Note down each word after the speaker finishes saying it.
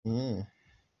Mm.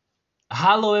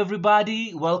 Hello,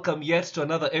 everybody. Welcome yet to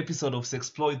another episode of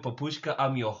Sexploit Papushka.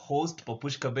 I'm your host,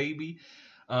 Papushka Baby.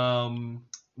 Um,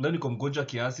 leo niko mgonjwa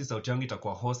kiasi, sauti yangu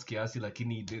itakuwa hoarse kiasi,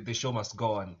 lakini the show must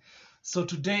go on. So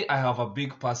today I have a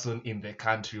big person in the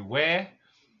country where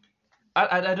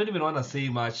I don't even want to say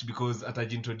much because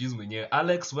atajiintroduce mwenyewe.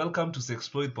 Alex, welcome to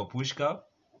Sexploit Papushka.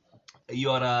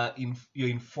 You're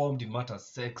informed in matters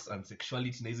sex and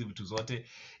sexuality na hizi vitu zote.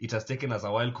 It has taken us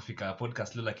a while kufika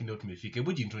podcast leo, lakini leo tumefika.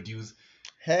 Hebu jiintroduce.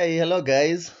 Hey, hello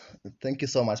guys. Thank you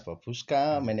so much,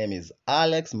 Papushka. My name is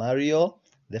Alex Mario,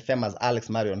 the famous Alex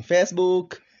Mario on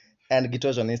Facebook and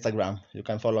Gitoj on Instagram. You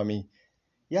can follow me.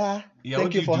 Yeah, Yeah, what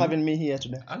thank do you you for do? having me here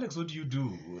today. Alex, what do you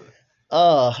do?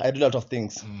 I do a lot of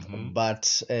things, Mm-hmm.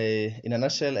 but in a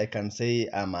nutshell, I can say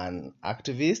I'm an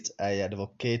activist. I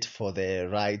advocate for the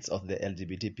rights of the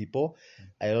LGBT people.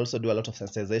 I also do a lot of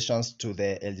sensitizations to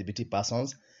the LGBT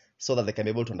persons so that they can be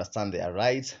able to understand their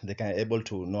rights, they can be able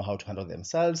to know how to handle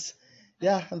themselves.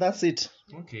 Yeah, and that's it.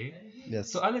 Okay.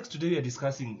 Yes. So, Alex, today we are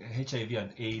discussing HIV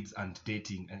and AIDS and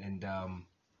dating and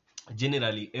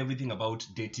generally everything about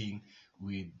dating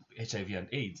with HIV and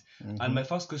AIDS. And my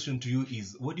first question to you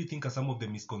is, what do you think are some of the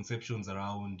misconceptions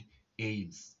around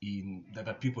AIDS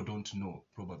that people don't know,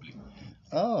 probably?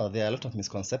 Oh, there are a lot of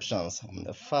misconceptions.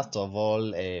 First of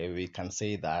all, we can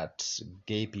say that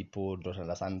gay people don't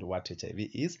understand what HIV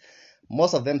is.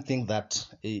 Most of them think that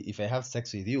if I have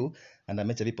sex with you and I'm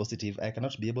HIV positive, I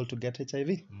cannot be able to get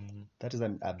HIV. That is a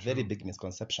very True. big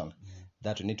misconception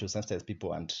that we need to sensitize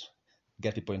people and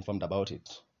get people informed about it.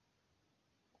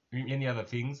 Any other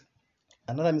things?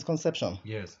 Another misconception,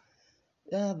 Yes.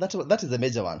 yeah, that is the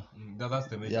major one. That's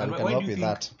the major. Yeah, And we can why do work you with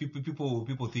think that.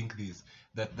 people think this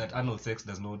that anal sex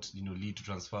does not lead to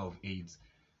transfer of AIDS?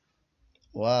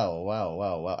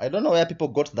 Wow. I don't know where people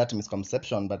got that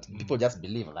misconception, but people just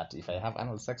believe that if I have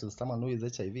anal sex with someone who is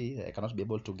HIV, I cannot be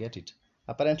able to get it.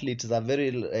 Apparently, it is a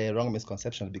very wrong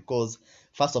misconception because,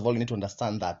 first of all, you need to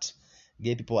understand that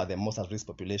gay people are the most at risk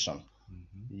population.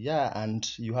 Yeah, and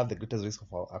you have the greatest risk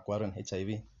of acquiring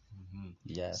HIV.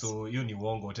 Yes. So you ni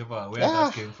wongo, where that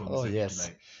Ah, came from is oh a huge yes.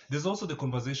 lie. There's also the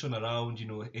conversation around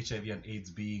HIV and AIDS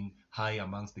being high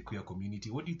amongst the queer community.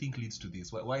 What do you think leads to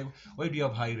this? Why do you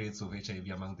have high rates of HIV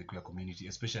among the queer community,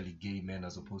 especially gay men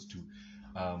as opposed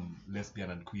to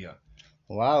lesbian and queer?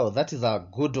 Wow, that is a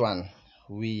good one.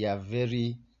 We are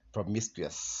very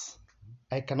promiscuous.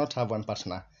 I cannot have one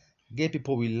partner. Gay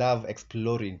people, we love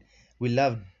exploring. We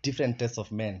love different types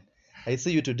of men. I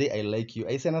see you today, I like you.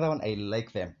 I see another one, I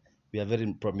like them. We are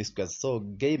very promiscuous. So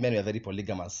gay men, we are very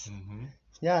polygamous.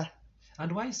 Yeah.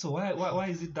 And why so? Why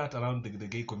is it that around the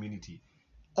gay community?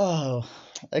 Oh,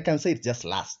 I can say it's just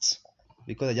lust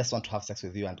because I just want to have sex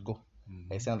with you and go.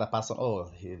 I see another person, oh,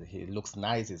 he looks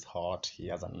nice, he's hot, he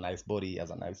has a nice body, he has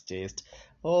a nice chest.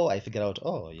 Oh, I figure out,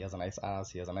 oh, he has a nice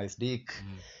ass, he has a nice dick.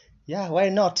 Yeah, why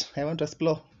not? I want to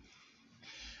explore.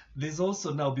 There's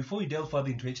also now, before we delve further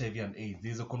into HIV and AIDS,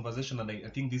 there's a conversation, and I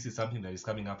think this is something that is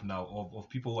coming up now of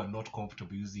people who are not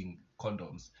comfortable using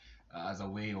condoms as a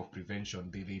way of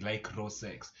prevention. They like raw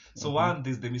sex. So one,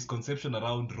 there's the misconception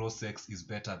around raw sex is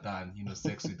better than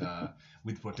sex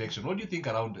with protection. What do you think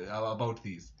around about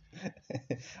this?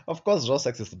 Of course, raw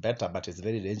sex is better, but it's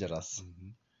very dangerous.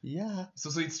 Yeah. So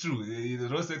it's true.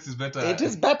 Raw sex is better. It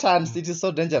is better and it is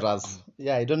so dangerous.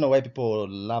 Yeah, I don't know why people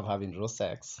love having raw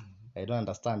sex. I don't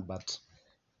understand, but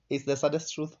it's the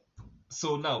saddest truth.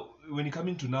 So now, when you come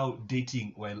into now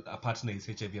dating while a partner is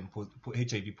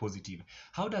HIV positive,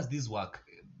 how does this work?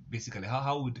 Basically,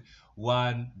 how would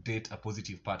one date a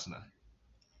positive partner?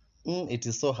 It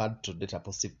is so hard to date a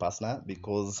positive partner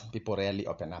because people rarely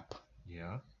open up.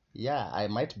 Yeah. Yeah, I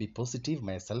might be positive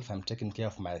myself, I'm taking care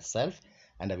of myself,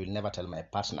 and I will never tell my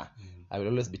partner. I will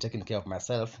always be taking care of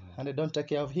myself, and I don't take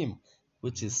care of him,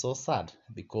 which is so sad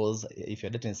because if you're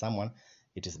dating someone,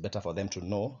 it is better for them to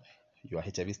know your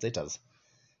HIV status.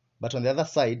 But on the other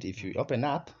side, if you open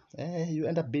up, you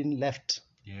end up being left.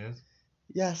 Yes.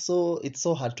 Yeah, so it's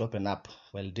so hard to open up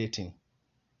while dating.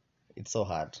 It's so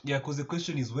hard. Yeah, because the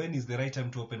question is, when is the right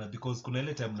time to open up? Because kuna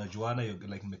ile time najuana, you're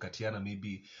like mmekatiana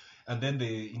maybe, and then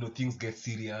things get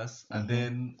serious, and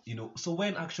then so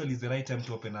when actually is the right time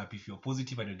to open up? If you're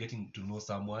positive and you're getting to know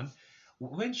someone,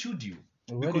 when should you?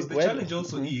 Because the challenge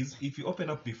also is, if you open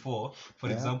up before, for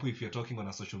example, if you're talking on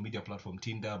a social media platform,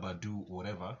 Tinder, Badoo,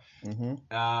 whatever,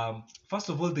 first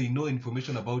of all, they know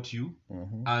information about you,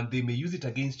 and they may use it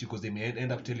against you because they may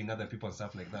end up telling other people and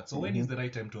stuff like that. So when is the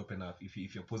right time to open up if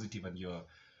you're positive and you're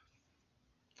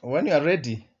When you are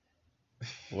ready.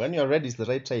 When you're ready is the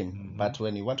right time. But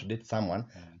when you want to date someone,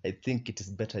 I think it is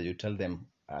better you tell them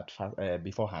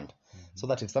beforehand, so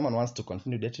that if someone wants to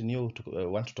continue dating you, to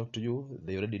want to talk to you,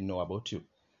 they already know about you.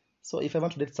 So if I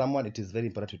want to date someone, it is very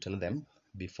important to tell them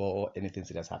before anything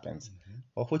serious happens,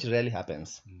 of which rarely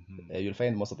happens. You'll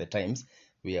find most of the times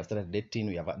we have started dating,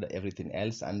 we have had everything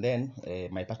else, and then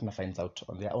my partner finds out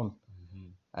on their own,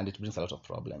 and it brings a lot of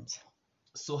problems.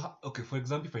 So okay, for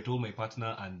example, if I told my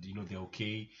partner and they're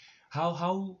okay,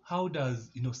 how does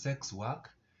sex work?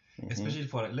 Especially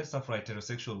for, let's say, for a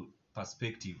heterosexual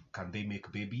perspective, can they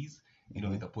make babies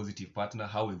with a positive partner?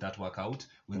 How will that work out?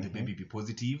 Will the baby be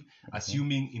positive?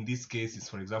 Assuming in this case is,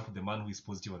 for example, the man who is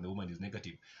positive and the woman is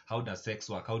negative, how does sex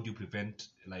work? How do you prevent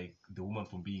like the woman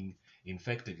from being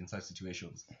infected in such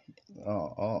situations?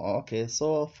 Okay.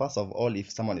 So first of all,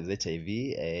 if someone is HIV,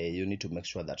 you need to make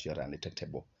sure that you are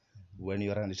undetectable. When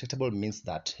you are undetectable, means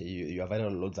that your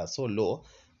viral loads are so low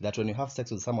that when you have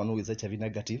sex with someone who is HIV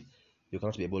negative, you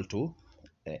cannot be able to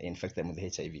infect them with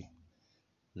HIV.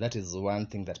 That is one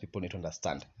thing that people need to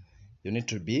understand. You need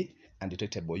to be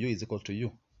undetectable. U is equal to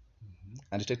U.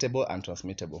 Undetectable and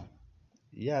transmittable.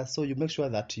 Yeah, so you make sure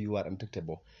that you are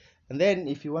undetectable. And then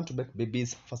if you want to make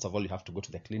babies, first of all, you have to go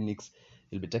to the clinics.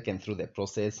 You'll be taken through the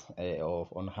process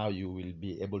on how you will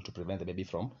be able to prevent the baby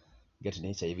from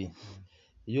getting HIV.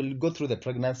 You'll go through the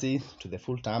pregnancy to the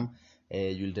full term.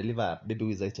 You'll deliver a baby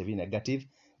who is HIV negative.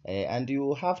 And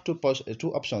you have two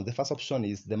options. The first option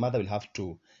is the mother will have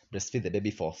to breastfeed the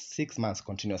baby for 6 months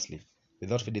continuously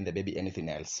without feeding the baby anything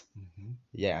else.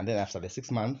 Yeah, and then after the 6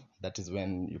 months, that is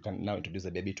when you can now introduce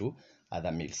the baby to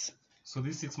other meals. So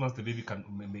these 6 months, the baby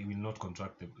will not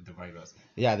contract the virus?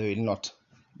 Yeah, they will not.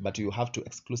 But you have to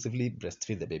exclusively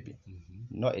breastfeed the baby.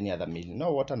 Not any other meal.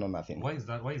 No water, no nothing. Why is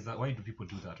that? Why do people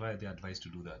do that? Why are they advised to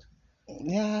do that?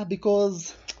 Yeah,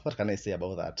 because what can I say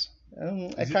about that?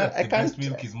 I can't. Breast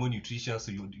milk is more nutritious,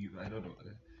 so I don't know.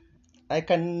 I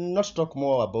cannot talk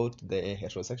more about the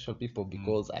heterosexual people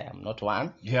because I am not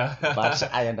one. Yeah. But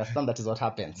I understand that is what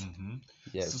happens.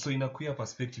 Yes. So in a queer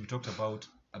perspective, you talked about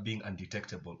being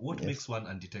undetectable. What makes one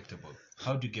undetectable?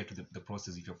 How do you get to the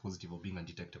process if you're positive of being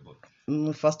undetectable?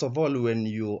 First of all, when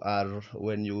you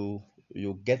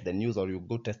get the news or you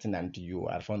go testing and you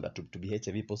are found that to be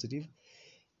HIV positive,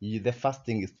 the first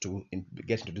thing is to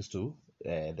get introduced to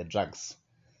the drugs.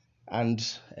 And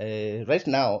right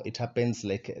now it happens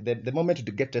like the moment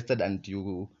you get tested and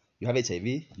you have HIV,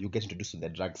 you get introduced to the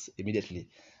drugs immediately.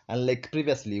 And like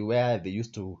previously, where they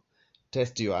used to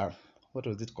test your, what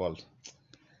was it called?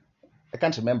 I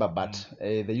can't remember, but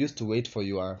they used to wait for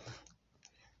your,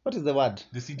 what is the word?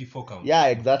 The CD4 count. Yeah,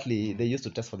 exactly. They used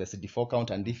to test for the CD4 count,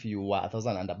 and if you were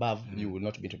 1,000 and above, you will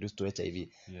not be introduced to HIV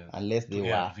unless they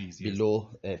were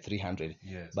below 300.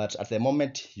 Yes. But at the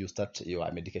moment, you start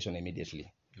your medication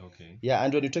immediately. Okay. Yeah,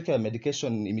 and when you take your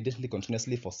medication immediately,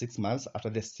 continuously for 6 months, after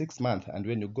the 6 months, and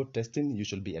when you go testing, you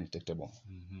should be undetectable.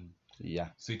 Yeah.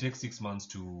 So it takes 6 months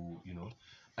to,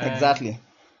 Exactly.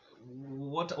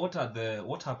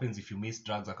 What happens if you miss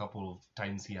drugs a couple of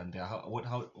times here and there?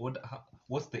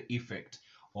 What's the effect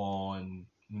on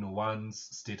one's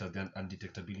state of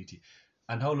undetectability,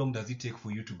 and how long does it take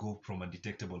for you to go from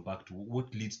undetectable back to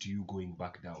what leads to you going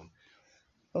back down?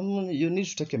 You need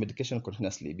to take your medication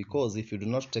continuously, because if you do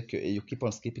not take you keep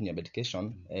on skipping your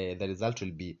medication, the result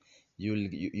will be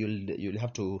you'll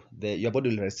have to your body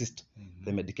will resist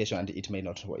the medication and it may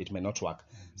not work.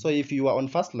 So if you are on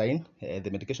first line, the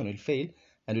medication will fail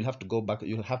and you'll have to go back.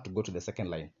 You'll have to go to the second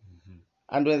line,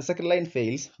 and when the second line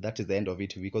fails, that is the end of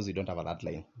it, because you don't have a third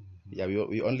line. Yeah,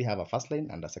 we only have a first line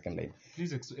and a second line.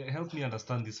 Please help me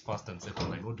understand this first and second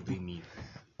line. What do they mean?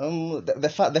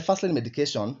 The first line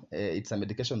medication, it's a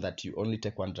medication that you only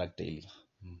take one drug daily.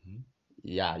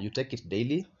 Yeah, you take it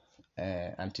daily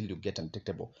until you get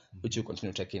undetectable, which you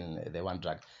continue taking the one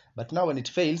drug. But now when it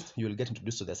fails, you will get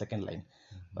introduced to the second line,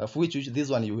 of which this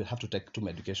one you will have to take 2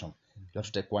 medication. You have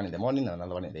to take one in the morning and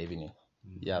another one in the evening.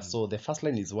 Yeah, so the first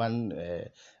line is one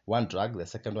drug. The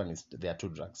second one is there are 2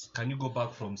 drugs. Can you go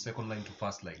back from second line to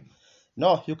first line?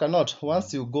 No, you cannot.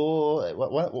 Once you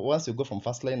go from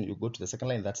first line, you go to the second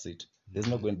line. That's it. There's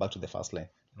no going back to the first line.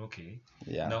 Okay.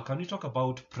 Yeah. Now, can we talk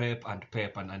about PrEP and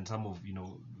PEP and some of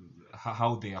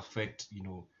how they affect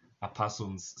a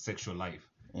person's sexual life?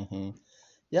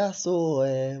 Yeah.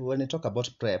 So when you talk about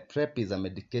PrEP is a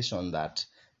medication that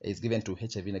is given to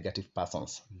HIV negative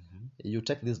persons. You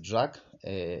take this drug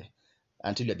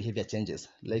until your behavior changes.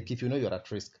 Like if you know you're at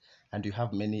risk and you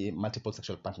have multiple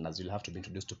sexual partners, you'll have to be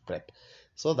introduced to PrEP,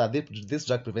 so that this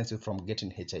drug prevents you from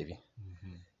getting HIV.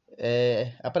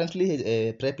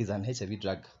 Apparently, PrEP is an HIV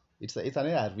drug. It's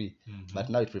an ARV, but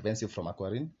now it prevents you from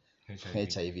acquiring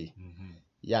HIV.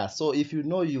 Yeah, so if you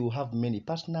know you have many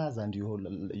partners and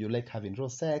you like having raw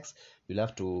sex, you'll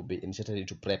have to be initiated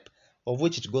into PrEP, of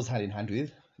which it goes hand in hand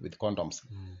with condoms.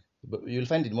 But you'll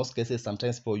find in most cases,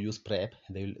 sometimes people use PrEP,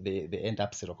 they end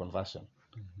up seroconversion.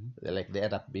 They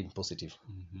end up being positive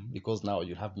because now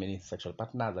you have many sexual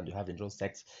partners and you have raw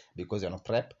sex because you're on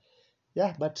PrEP.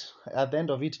 Yeah, but at the end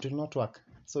of it, it will not work.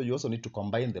 So you also need to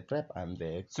combine the PrEP and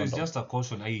the So it's condom. just a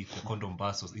caution, the condom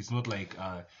bursts. It's not like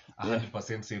Yeah.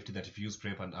 100% safety that if you use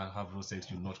PrEP and have raw sex,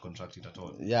 you'll not contract it at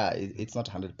all. Yeah, it's not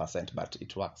 100%, but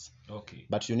it works. Okay.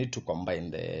 But you need to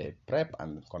combine the PrEP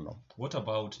and condom. What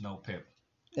about now PEP?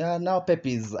 Yeah, now PEP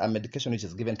is a medication which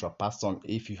is given to a person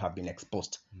if you have been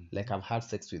exposed. Like I've had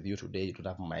sex with you today,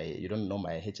 you don't know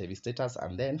my HIV status,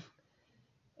 and then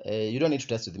you don't need to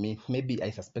test with me. Maybe I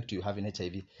suspect you having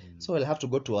HIV, so I'll have to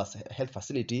go to a health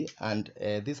facility, and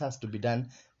this has to be done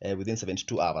within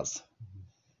 72 hours.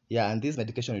 Yeah, and this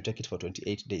medication you take it for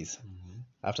 28 days.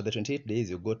 After the 28 days,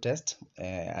 you go test,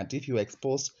 and if you are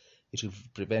exposed, it will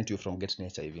prevent you from getting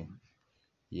HIV.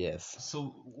 Yes.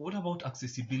 So what about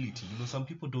accessibility? Some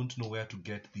people don't know where to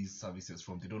get these services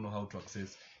from. They don't know how to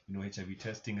access, HIV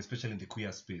testing, especially in the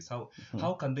queer space.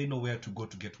 How can they know where to go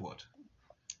to get what?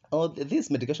 Oh, these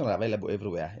medications are available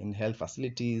everywhere, in health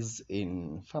facilities,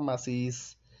 in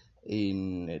pharmacies,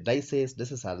 in DICEs.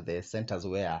 These are the centers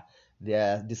where they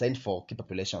are designed for key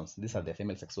populations. These are the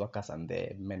female sex workers and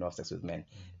the men who have sex with men.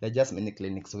 There are just many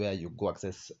clinics where you go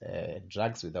access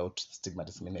drugs without stigma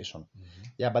discrimination.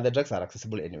 Yeah, but the drugs are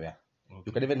accessible anywhere. Okay.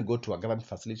 You can even go to a government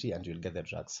facility and you'll get the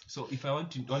drugs. So if I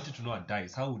wanted to know a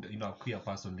DICE, how would a queer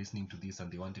person listening to this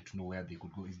and they wanted to know where they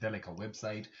could go? Is there like a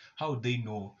website? How would they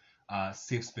know a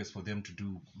safe space for them to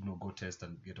do, go test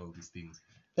and get all these things?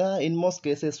 In most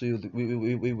cases,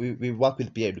 we work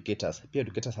with peer educators. Peer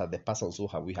educators are the persons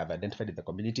we have identified in the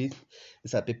community.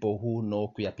 These are people who know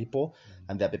queer people,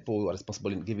 and they are people who are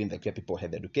responsible in giving the queer people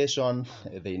health education.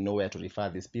 They know where to refer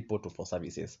these people to for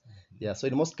services. Yeah, so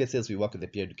in most cases, we work with the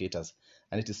peer educators,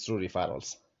 and it is through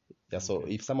referrals. Yeah, so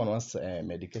if someone wants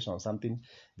medication or something,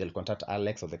 they'll contact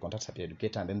Alex or they contact a peer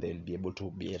educator, and then they'll be able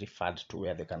to be referred to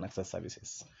where they can access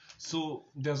services. So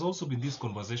there's also been this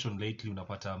conversation lately,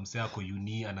 unapata msee ako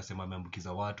uni anasema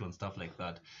ameambukiza watu and stuff like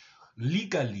that.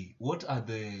 Legally,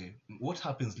 what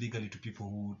happens legally to people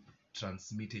who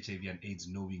transmit HIV and AIDS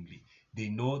knowingly? They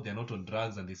know they're not on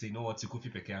drugs and they say, no, what's sikufi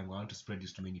peke yangu, I want to spread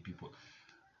this to many people.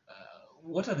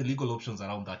 What are the legal options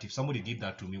around that? If somebody did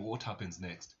that to me, what happens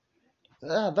next?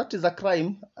 That is a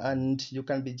crime and you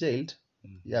can be jailed.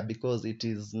 Yeah, because it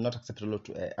is not acceptable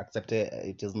to accept.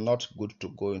 It is not good to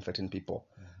go infecting people.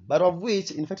 But of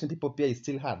which infecting people is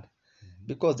still hard,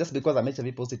 because just because I'm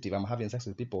HIV positive, I'm having sex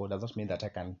with people does not mean that I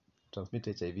can transmit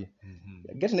HIV.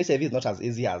 Getting HIV is not as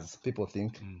easy as people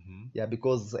think. Yeah,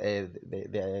 because there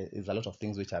is a lot of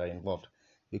things which are involved.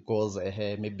 Because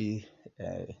maybe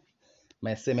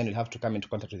my semen will have to come into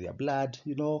contact with your blood.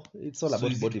 It's all So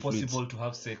about is body it fluids. possible to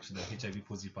have sex with an HIV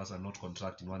positive person not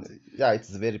contracting once? Yeah, it's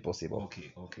very possible.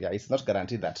 Okay. Yeah, it's not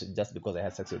guaranteed that just because I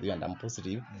had sex with you and I'm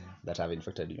positive that I've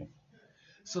infected you.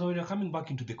 So now when you're coming back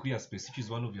into the queer space, which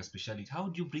is one of your specialties, how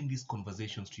do you bring these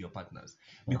conversations to your partners?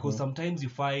 Because sometimes you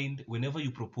find whenever you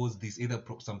propose this,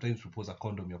 sometimes propose a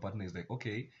condom, your partner is like,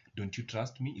 okay, don't you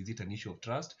trust me? Is it an issue of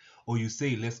trust? Or you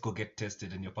say, let's go get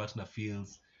tested, and your partner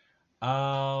feels,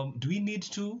 do we need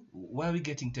to? Why are we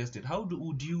getting tested? How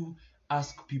would you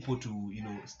ask people to,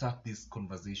 start this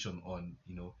conversation on,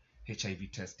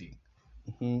 HIV testing?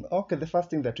 Okay, the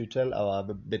first thing that we tell our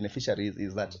beneficiaries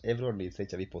is that everyone is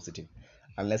HIV positive,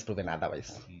 unless proven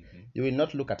otherwise. You will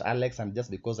not look at Alex and just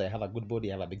because I have a good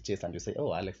body, I have a big chest, and you say,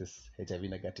 oh, Alex is HIV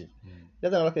negative.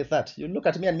 Doesn't work like that. You look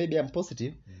at me and maybe I'm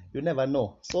positive. You never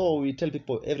know. So we tell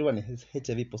people everyone is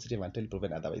HIV positive until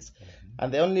proven otherwise.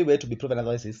 And the only way to be proven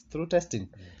otherwise is through testing.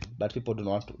 But people do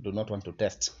not want to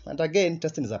test. And again,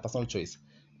 testing is a personal choice.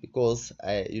 Because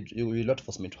you will not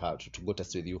force me to go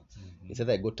test with you. It's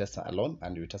either I go test alone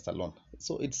and you test alone.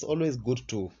 So it's always good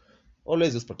to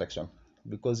always use protection,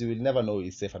 because you will never know who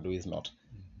is safe and who is not.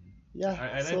 Yeah,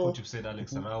 I like what you've said,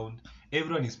 Alex, around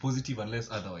everyone is positive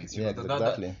unless otherwise. Yeah,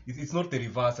 exactly. It's not the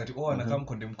reverse that anakam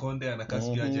konde anakaa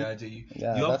sijui aje.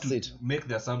 You have to make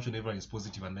the assumption everyone is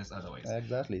positive unless otherwise.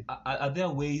 Exactly. Are there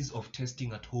ways of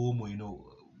testing at home, or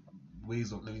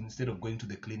ways of, like, instead of going to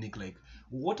the clinic, like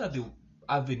what are the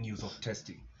avenues of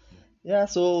testing? Yeah,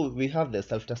 so we have the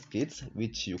self-test kits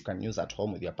which you can use at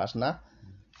home with your partner.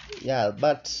 Yeah,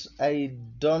 but I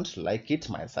don't like it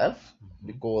myself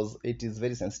because it is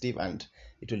very sensitive and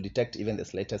it will detect even the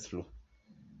slightest flu.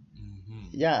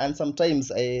 Yeah, and sometimes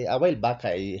a while back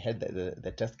I had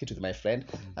the test kit with my friend,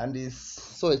 and he's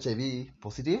so HIV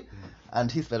positive, and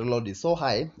his viral load is so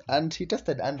high, and he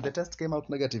tested, and the test came out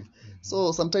negative.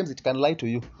 So sometimes it can lie to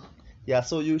you. Yeah,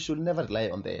 so you should never rely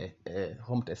on the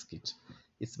home test kit.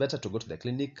 It's better to go to the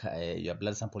clinic, your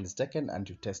blood sample is taken, and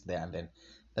you test there, and then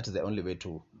that is the only way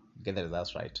to get the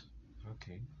results right.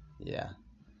 Okay. Yeah.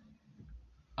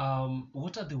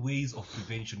 What are the ways of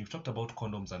prevention? You've talked about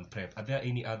condoms and PrEP. Are there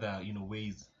any other,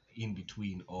 ways in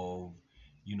between of,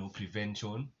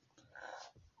 prevention?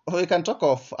 We can talk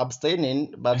of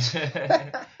abstaining, but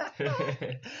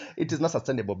it is not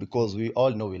sustainable because we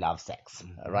all know we love sex,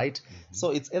 right?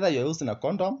 So it's either you're using a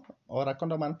condom or a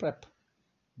condom and PrEP.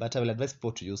 But I will advise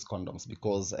people to use condoms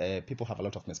because people have a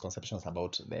lot of misconceptions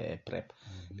about the PrEP.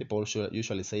 People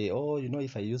usually say, oh,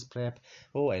 if I use PrEP,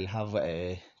 oh, I'll have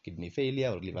kidney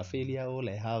failure or liver failure, or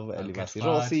I have I'll liver get fat.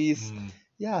 cirrhosis.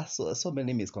 Yeah, so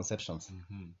many misconceptions.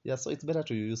 Yeah, so it's better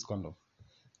to use condom.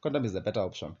 Condom is the better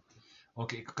option.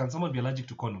 Okay, can someone be allergic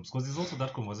to condoms? Because there's also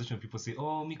that conversation people say,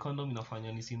 oh, me condom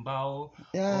inafanya nisimbao.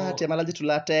 Yeah, I'm allergic to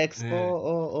latex.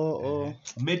 Oh.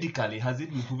 Medically, has it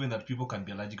been proven that people can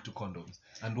be allergic to condoms?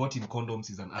 And what in condoms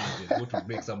is an allergen? What would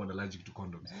make someone allergic to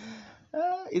condoms?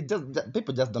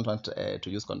 People just don't want to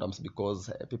use condoms because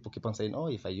people keep on saying, oh,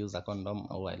 if I use a condom,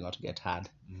 oh, I'll not get hard.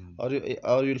 Or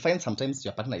you'll find sometimes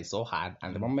your partner is so hard,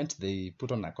 and the moment they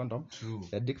put on a condom,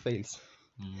 their dick fails.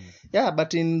 Yeah,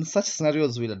 but in such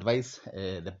scenarios, we'll advise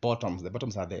the bottoms. The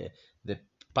bottoms are the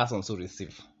persons who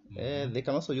receive. They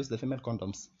can also use the female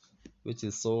condoms, which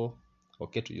is so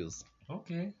okay to use.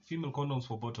 Okay, female condoms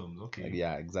for bottoms. Okay.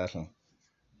 Yeah, exactly.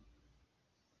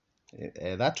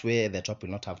 That way, the top will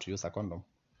not have to use a condom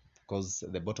because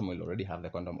the bottom will already have the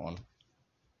condom on.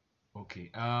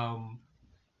 Okay.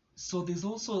 So there's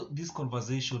also this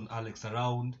conversation, Alex,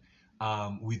 around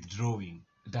withdrawing.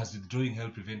 Does withdrawing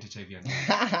help prevent HIV and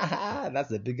AIDS? That's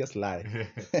the biggest lie.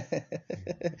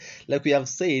 Like we have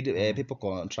said, people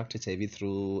contract HIV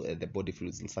through the body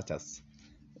fluids such as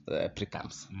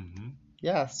precams.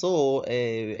 Yeah, so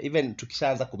even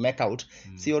tukishaanza ku make out,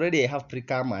 see already I have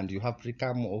precam and you have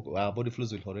precam, our body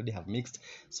fluids will already have mixed.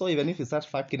 So even if you start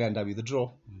fucking and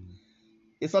withdraw,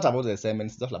 it's not about the semen,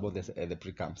 it's not about the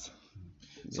precams.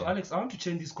 So Alex, I want to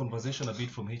change this conversation a bit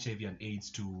from HIV and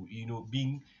AIDS to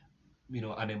being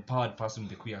an empowered person in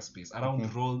the queer space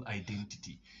around role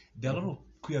identity. There are a lot of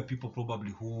queer people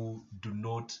probably who do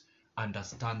not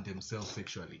understand themselves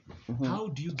sexually. How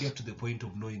do you get to the point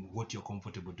of knowing what you're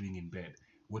comfortable doing in bed,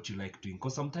 what you like doing?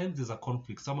 Because sometimes there's a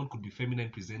conflict. Someone could be feminine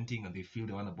presenting and they feel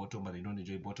they want to bottom but they don't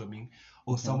enjoy bottoming,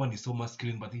 or someone is so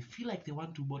masculine but they feel like they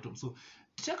want to bottom. So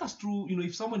check us through,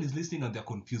 if someone is listening and they're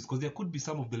confused, because there could be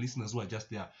some of the listeners who are just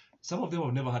there. Some of them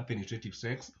have never had penetrative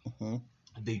sex.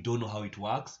 They don't know how it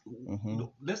works.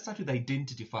 Let's start with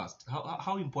identity first.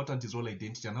 How important is role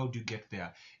identity, and how do you get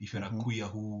there if you're a queer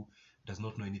who does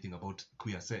not know anything about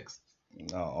queer sex?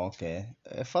 Oh, okay.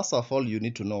 First of all, you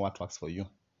need to know what works for you,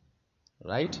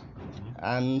 right?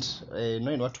 And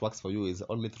knowing what works for you is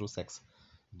only through sex.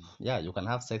 Yeah, you can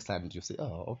have sex and you say,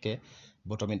 oh, okay,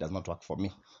 bottoming does not work for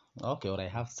me. Okay, or I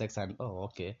have sex and, oh,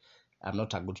 okay, I'm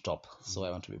not a good top, so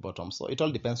I want to be bottom. So it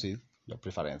all depends with your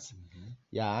preference.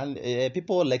 Yeah, and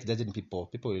people like judging people.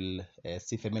 People will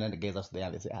see feminine guys out there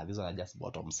and they say, these are just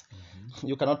bottoms.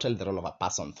 You cannot tell the role of a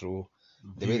person through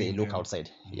the way they look outside.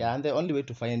 Yeah, and the only way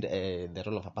to find the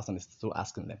role of a person is through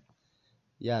asking them.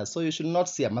 Yeah, so you should not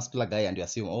see a muscular guy and you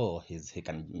assume, oh, he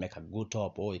can make a good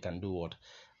top, or he can do what.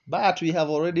 But we have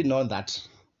already known that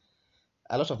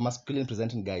a lot of masculine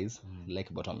presenting guys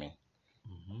like bottoming.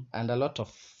 And a lot of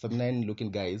feminine looking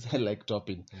guys like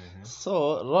topping.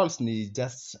 So roles ni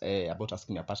just about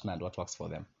asking your partner and what works for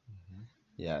them.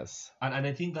 Yes. And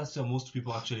I think that's where most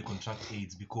people actually contract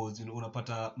AIDS, because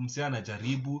unapata msee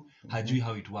anajaribu, hajui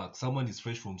how it works. Someone is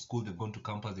fresh from school, they've gone to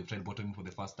campus, they've tried bottoming for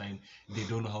the first time, they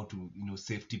don't know how to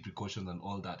safety precautions and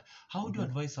all that. How do you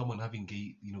advise someone having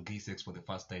gay sex for the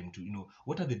first time to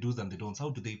what are the do's and the don'ts? How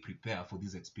do they prepare for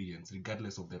this experience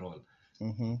regardless of the role?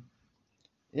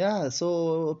 Yeah,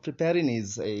 so preparing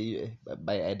is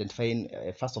by identifying,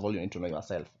 first of all, you need to know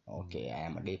yourself. Okay, I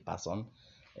am a gay person.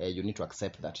 You need to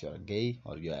accept that you're gay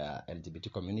or you're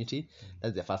LGBT community.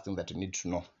 That's the first thing that you need to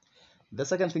know. The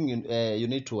second thing you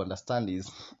need to understand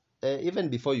is even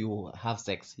before you have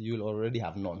sex, you'll already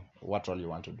have known what role you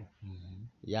want to do.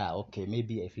 Yeah, okay,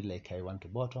 maybe I feel like I want to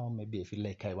bottom. Maybe I feel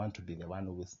like I want to be the one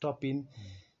who is stopping.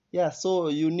 Yeah, so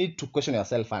you need to question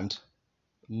yourself and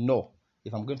know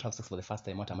if I'm going to have sex for the first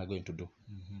time, what am I going to do?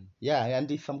 Mhm. Yeah,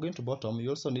 and if I'm going to bottom, you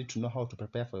also need to know how to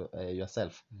prepare for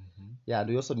yourself. Yeah, and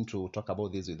we also need to talk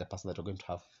about this with the person that you're going to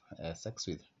have sex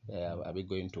with. Are we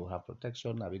going to have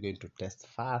protection? Are we going to test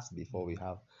first before we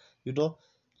have, you know,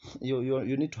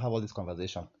 you need to have all this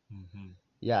conversation. Mhm.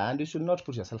 Yeah, and you should not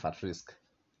put yourself at risk,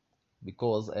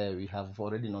 because we have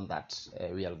already known that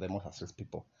we are the most at risk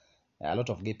people. A lot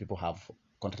of gay people have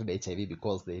contracted HIV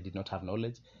because they did not have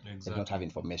knowledge, they did not have Exactly.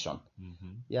 information.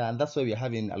 Mhm. Yeah, and that's why we are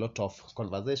having a lot of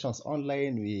conversations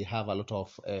online. We have a lot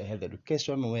of health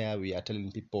education where we are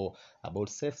telling people about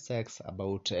safe sex,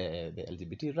 about the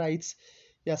LGBT rights.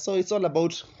 Yeah, so it's all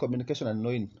about communication and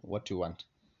knowing what you want.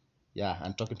 Yeah,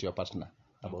 and talking to your partner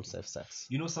about safe sex.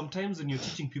 You know, sometimes when you're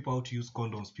teaching people how to use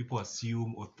condoms, people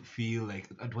assume or feel like,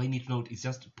 do I need to know? It's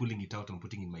just pulling it out and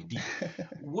putting in my dick.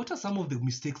 What are some of the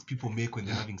mistakes people make when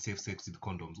they're having safe sex with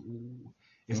condoms,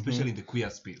 especially in the queer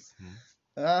space?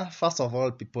 First of all,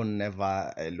 people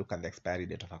never look at the expiry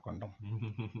date of a condom.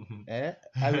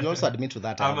 I will also admit to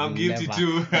that. I'm guilty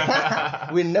too.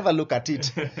 We never look at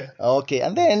it. Okay,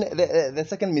 and then the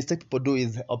second mistake people do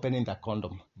is opening the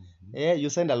condom. Yeah, you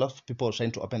find a lot of people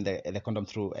trying to open the condom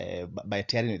through by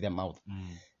tearing with their mouth.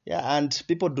 Yeah, and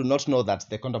people do not know that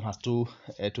the condom has two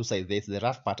sides. There's the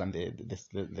rough part and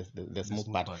the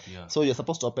smooth part. Yeah. So you're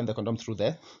supposed to open the condom through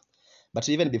there. But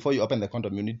even before you open the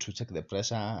condom, you need to check the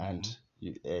pressure, and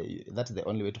that's the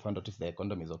only way to find out if the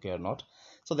condom is okay or not.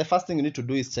 So the first thing you need to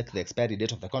do is check the expiry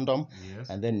date of the condom, Yes.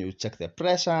 and then you check the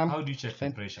pressure. How do you check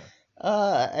the pressure?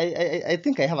 I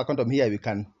think I have a condom here. We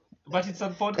can. But it's a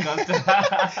podcast.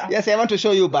 Yes, I want to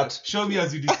show you, but Show me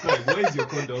as you describe. Where is your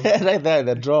condom? right there in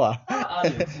the drawer.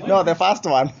 Alex, No, the first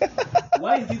one.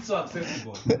 Why is it so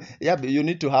accessible? Yeah, but you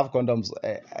need to have condoms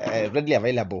readily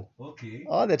available Okay.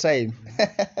 all the time.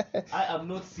 I am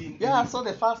not seeing. Yeah, so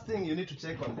the first thing you need to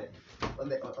check on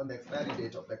the expiry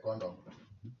date of the condom.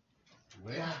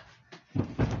 Where?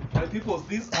 My people,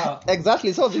 these are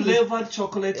Exactly. So this is flavored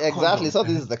chocolate. exactly. condoms. So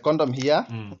this is the condom here,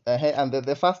 and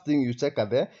the first thing you check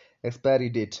at the expiry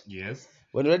date. Yes.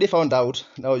 When you already found out,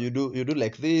 now you do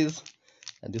like this,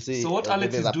 and you see. So what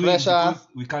Alex there's is a doing, pressure. because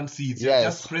we can't see it, Yes.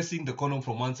 just pressing the condom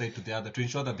from one side to the other to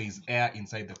ensure that there is air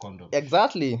inside the condom.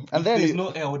 Exactly, and If then there is no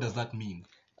air, what does that mean?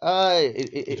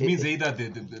 It means either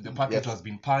the packet Yes. has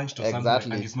been punched or something,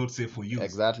 Exactly. and it's not safe for use.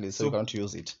 exactly. So you So can't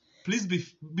use it. please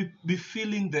be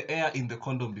feeling the air in the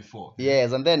condom before.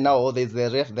 Yes, and then now there's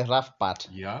the rough part.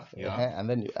 Yeah. And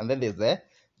then there's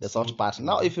the soft part.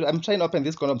 Now, if I'm trying to open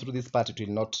this condom through this part, it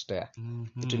will not tear.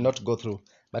 It will not go through.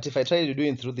 But if I try to do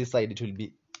it through this side, it will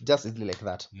be just easily like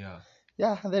that.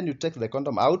 Yeah, and then you take the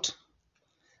condom out,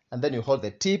 and then you hold the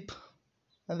tip,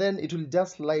 and then it will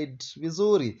just slide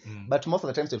vizuri. But most of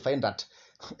the times you'll find that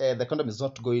the condom is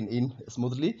not going in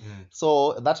smoothly.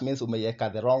 So that means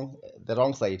umeyeka the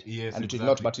wrong side. Yes, and it will exactly.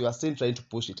 not, but you are still trying to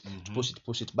push it, to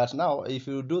push it. But now if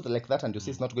you do like that and you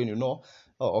see it's not going, you know,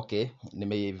 oh okay,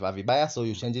 nimeiva vibaya, so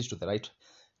you change it to the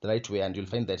right way, and you'll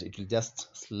find that it will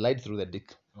just slide through the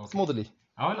dick smoothly.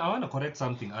 I want to correct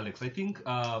something, Alex. I think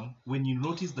when you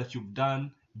notice that you've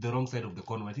done the wrong side of the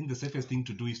condom, I think the safest thing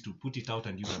to do is to put it out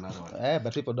and use another one.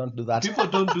 But people don't do that. People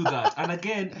don't do that. And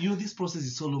again, you know, this process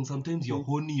is so long. Sometimes you're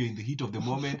horny, you're in the heat of the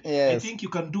moment. Yes. I think you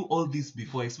can do all this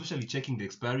before, especially checking the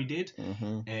expiry date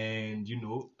and, you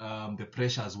know, the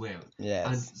pressure as well. Yes.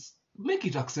 And make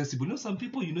it accessible. You know, some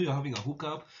people, you know, you're having a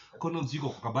hookup, condoms yuko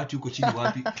kwa kabati yuko chini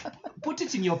wapi. Put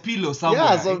it in your pillow somewhere.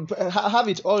 Yeah, so have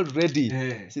it all ready.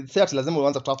 Yeah. Say ati lazima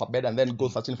uanze kutoka kwa bed and then go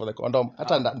searching for the condom.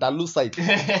 Hata ndalu side.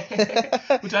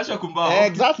 Utaachwa kumbao.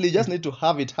 Exactly, you just need to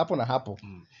have it hapo na hapo.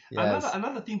 Yes.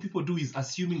 Another thing people do is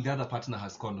assuming the other partner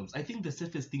has condoms. I think the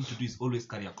safest thing to do is always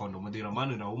carry a condom. Whether you're a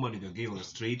man or a woman, whether you're gay or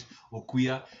straight or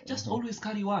queer, just always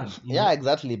carry one. You know? Yeah,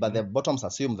 exactly. But the bottoms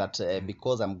assume that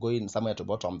because I'm going somewhere to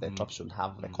bottom, the top should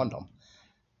have the condom.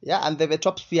 Yeah, and the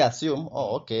top fear assume,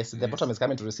 oh, okay, so the bottom is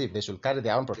coming to receive, they should carry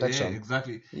their own protection. Yeah,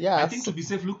 exactly. Yeah, I think to be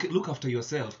safe, look after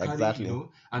yourself. Carry, Exactly. you know,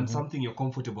 and something you're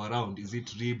comfortable around. Is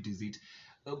it ribbed? Is it?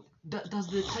 Does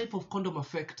the type of condom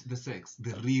affect the sex?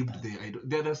 The ribbed,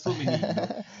 there are so many. You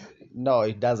know. No,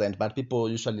 it doesn't. But people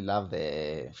usually love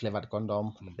the flavored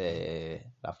condom, the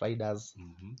Rough Riders.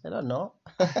 I don't know.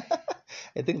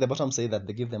 I think the bottom say that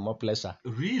they give them more pleasure.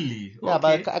 Really? Yeah,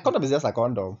 Okay. but a condom is just a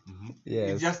condom.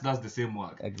 Yes. It just does the same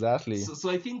work. Exactly. So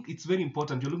I think it's very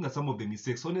important. You're looking at some of the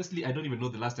mistakes. Honestly, I don't even know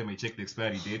the last time I checked the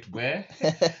expiry date. Where?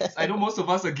 I know most of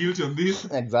us are guilty on this.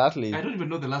 Exactly. I don't even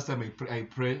know the last time I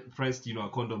pressed, you know, a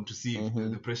condom to see if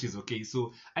the pressure is okay.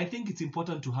 So I think it's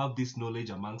important to have this knowledge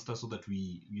amongst us so that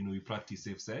we, you know, we practice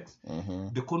safe sex.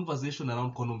 The conversation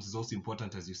around condoms is also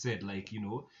important, as you said. Like, you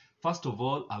know, first of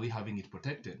all, are we having it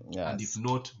protected? Yes. And if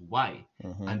not, why?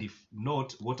 And if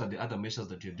not, what are the other measures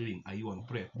that you're doing? Are you on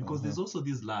PrEP? Because there's also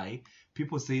this lie.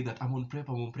 People say that I'm on PrEP,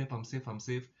 I'm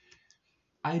safe.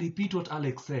 I repeat what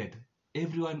Alex said.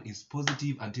 Everyone is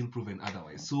positive until proven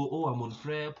otherwise. So, I'm on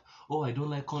PrEP, I don't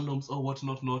like condoms, what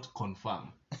not,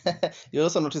 confirm. You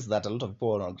also notice that a lot of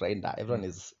people on Grindr, everyone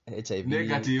is HIV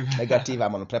Negative.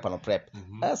 I'm on PrEP.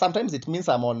 Sometimes it means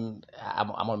I'm on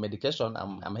medication.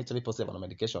 I'm HIV positive on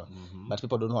medication, but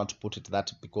people don't want to put it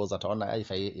that because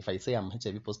if I say I'm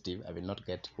HIV positive, I will not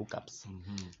get hookups.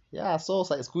 Yeah, so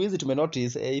siku hizi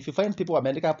notice if you find people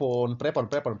wameandika hapo on PrEP,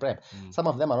 some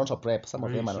of them are not on PrEP, some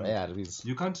of them are on ARVs.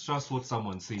 You can't trust what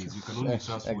someone says. You can only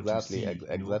trust what you see.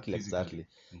 Exactly.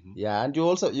 Yeah, and you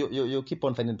also you keep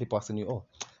on finding people asking you, oh,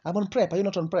 I'm on PrEP. Are you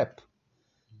not on PrEP?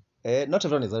 Not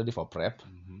everyone is ready for PrEP.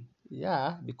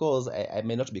 Yeah, because I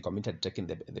may not be committed to taking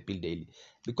the pill daily.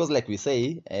 Because like we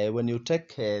say, when you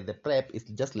take the PrEP, it's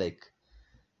just like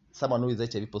someone who is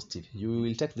HIV positive. You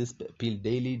will take this pill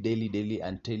daily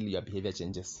until your behavior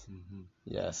changes.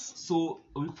 Yes. So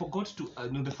we forgot to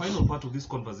the final part of this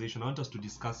conversation. I want us to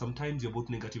discuss. Sometimes you're both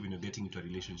negative when you're getting into a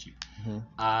relationship,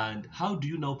 and how do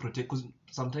you now protect? Because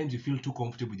sometimes you feel too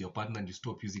comfortable with your partner and you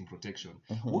stop using protection.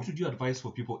 What would you advise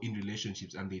for people in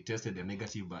relationships and they tested they're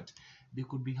negative, but they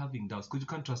could be having doubts because you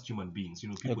can't trust human beings.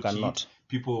 People cheat,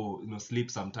 people sleep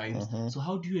sometimes. So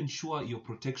how do you ensure your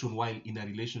protection while in a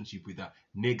relationship with a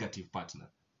negative partner?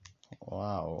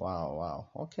 Wow.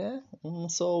 Okay.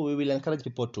 So we will encourage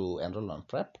people to enroll on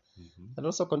PrEP and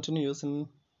also continue using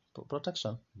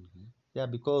protection. Yeah,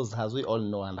 because as we all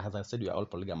know, and as I said, we are all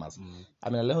polygamous.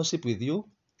 I'm in a relationship with you.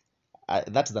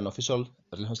 That is an official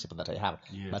relationship that I have.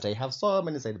 Yes. But I have so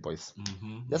many side boys.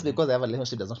 Just because I have a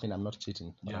relationship does not mean I'm not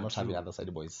cheating or I'm not having other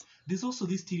side boys. There's also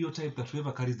this stereotype that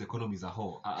whoever carries the condom is a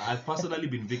whore. I've personally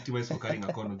been victimized for carrying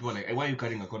a condom. People are like, why are you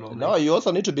carrying a condom? No, you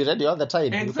also need to be ready all the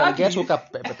time. Exactly. You can get hook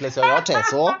up place yoyote,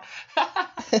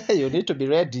 so you need to be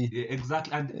ready. Yeah,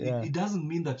 exactly. And it doesn't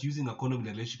mean that using a condom in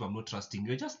a relationship I'm not trusting.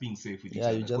 You're just being safe with each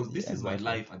other. Because this is my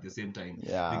life at the same time.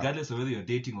 Yeah. Regardless of whether you're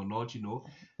dating or not,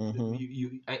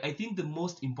 I think the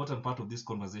most important part of this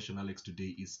conversation, Alex,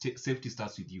 today is safety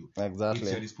starts with you. Exactly.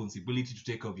 It's your responsibility to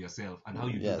take care of yourself, and how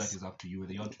you do that is up to you.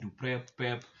 Whether you want to do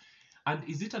PrEP. And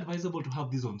is it advisable to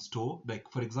have this on store?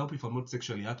 Like, for example, if I'm not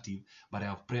sexually active, but I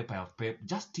have PrEP,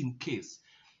 just in case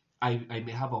I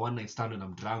may have a one-night stand when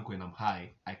I'm drunk, when I'm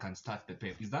high, I can start the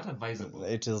PrEP. Is that advisable?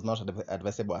 It is not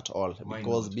advisable at all. Why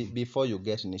because not? Before you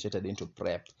get initiated into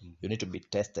PrEP, you need to be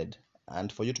tested. And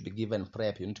for you to be given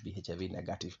PrEP, you need to be HIV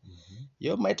negative.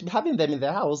 You might be having them in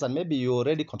the house, and maybe you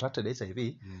already contracted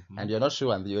HIV, and you're not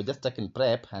sure, and you're just taking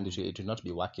PrEP, and it will not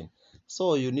be working.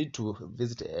 So you need to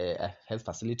visit a health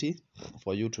facility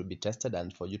for you to be tested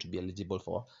and for you to be eligible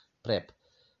for PrEP.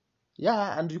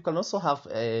 Yeah, and you can also have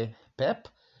a PrEP.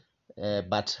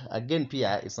 But again,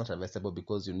 PIA is not advisable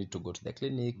because you need to go to the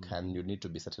clinic and you need to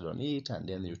be settled on it, and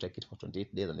then you take it for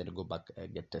 28 days and then you go back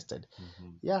get tested.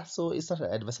 Yeah, so it's not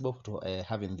advisable to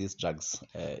having these drugs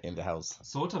in the house.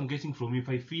 So what I'm getting from you, if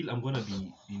I feel I'm gonna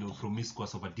be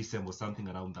promiscuous over December or something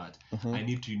around that, I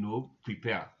need to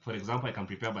prepare. For example, I can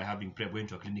prepare by having PrEP, going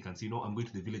to a clinic and say, I'm going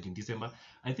to the village in December.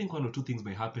 I think one or two things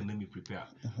may happen. Let me prepare.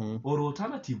 Or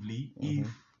alternatively, if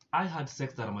I had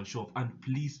sex that I'm unsure of, and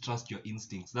please trust your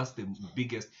instincts. That's the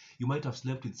biggest. You might have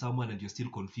slept with someone and you're still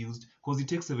confused because it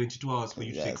takes 72 hours for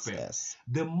you to take PrEP. Yes.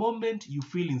 The moment you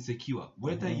feel insecure,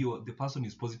 whether the person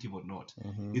is positive or not,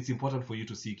 it's important for you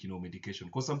to seek, medication.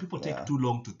 Because some people take too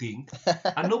long to think,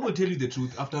 and nobody will tell you the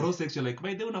truth. After raw sex, you're like,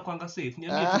 "By the way, unakuanga safe."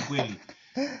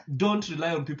 Don't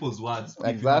rely on people's words.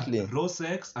 Exactly. If you have raw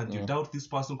sex and you doubt this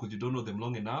person because you don't know them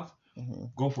long enough,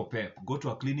 go for PrEP. Go to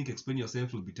a clinic, explain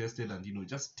yourself, will be tested, and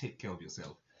just take care of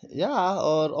yourself. Yeah,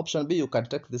 or option B, you can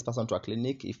take this person to a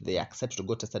clinic if they accept to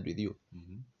go tested with you.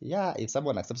 Yeah, if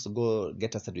someone accepts to go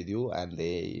get tested with you and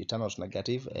they turn out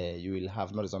negative, you will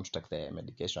have no reason to take the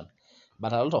medication.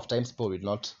 But a lot of times people will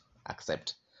not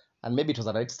accept. And maybe it was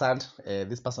a right stand.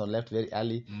 This person left very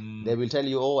early. They will tell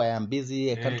you, I am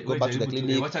busy. I can't go back to the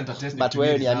clinic. But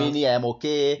when Yamini, I am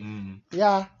okay.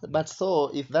 Yeah, but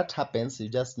so if that happens, you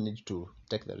just need to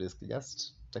take the risk.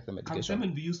 Just take the medication. Can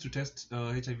semen be used to test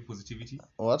HIV positivity?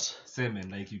 What? Semen,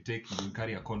 like you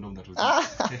carry a condom that was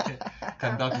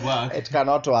can that work? It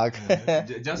cannot work.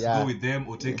 Just go with them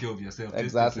or take care of yourself.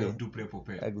 Exactly. Test yourself, do PrEP or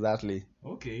PrEP. Exactly.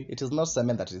 Okay. It is not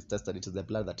semen that is tested, it is the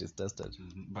blood that is tested.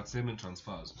 But semen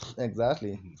transfers.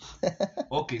 Exactly.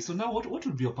 Okay, so now what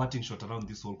would be your parting shot around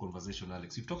this whole conversation,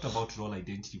 Alex? You've talked about role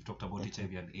identity, you've talked about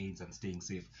HIV and AIDS and staying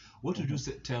safe. What would you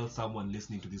tell someone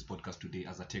listening to this podcast today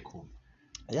as a take home?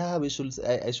 Yeah, I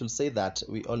should say that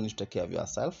we all need to take care of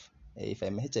yourself. If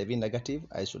I'm HIV negative,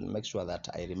 I should make sure that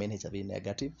I remain HIV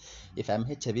negative. If I'm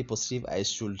HIV positive, I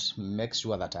should make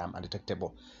sure that I'm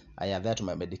undetectable. I adhere to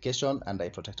my medication and I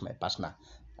protect my partner.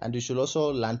 And you should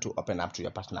also learn to open up to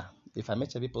your partner. If I'm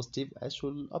HIV positive, I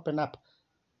should open up.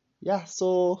 Yeah,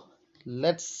 so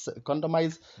let's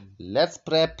condomize, let's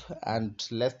prep, and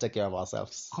let's take care of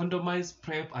ourselves. Condomize,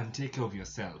 prep, and take care of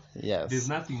yourself. Yes. There's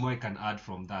nothing more I can add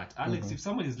from that. Alex, if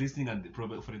someone is listening and,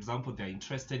 for example, they're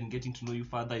interested in getting to know you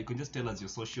further, you can just tell us your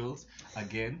socials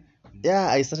again. Yeah,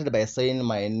 I started by saying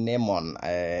my name on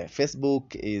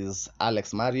Facebook is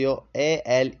Alex Mario,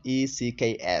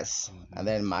 ALECKS, and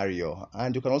then Mario.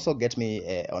 And you can also get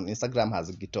me on Instagram as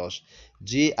Gitosh,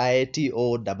 GITOSSH.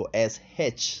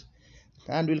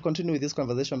 And we'll continue with this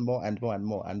conversation more and more and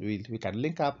more. And we can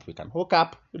link up, we can hook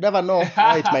up. You never know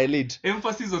where it might lead.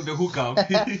 Emphasis on the hookup.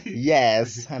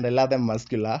 Yes, and I love them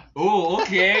muscular. Oh,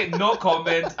 okay. No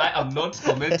comment. I am not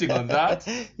commenting on that.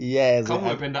 Yes. Kama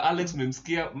umependa Alex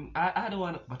memsikia, I don't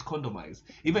want, but condomize.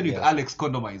 Even with Alex,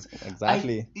 condomize.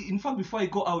 Exactly. In fact, before I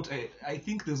go out, I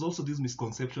think there's also this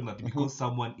misconception that because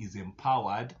someone is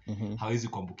empowered, hawezi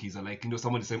kuambukiza. Like,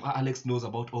 someone is saying, Alex knows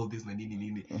about all this na nini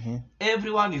nini.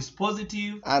 Everyone is positive.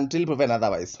 Until proven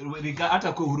otherwise.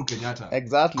 Hata kwa Uhuru Kenyatta.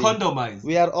 Exactly. Condomize.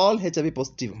 We are all HIV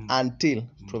positive until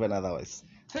proven otherwise.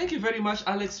 Thank you very much,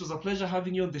 Alex. It was a pleasure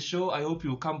having you on the show. I hope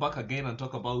you'll come back again and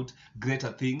talk about greater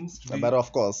things. But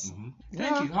of course.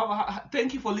 Thank you.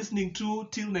 Thank you for listening too.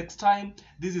 Till next time,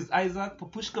 this is Isaac,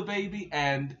 Papushka Baby,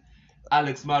 and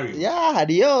Alex Mario. Yeah,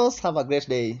 adios. Have a great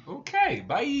day. Okay,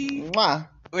 bye. Mwah.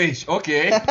 Wait, okay.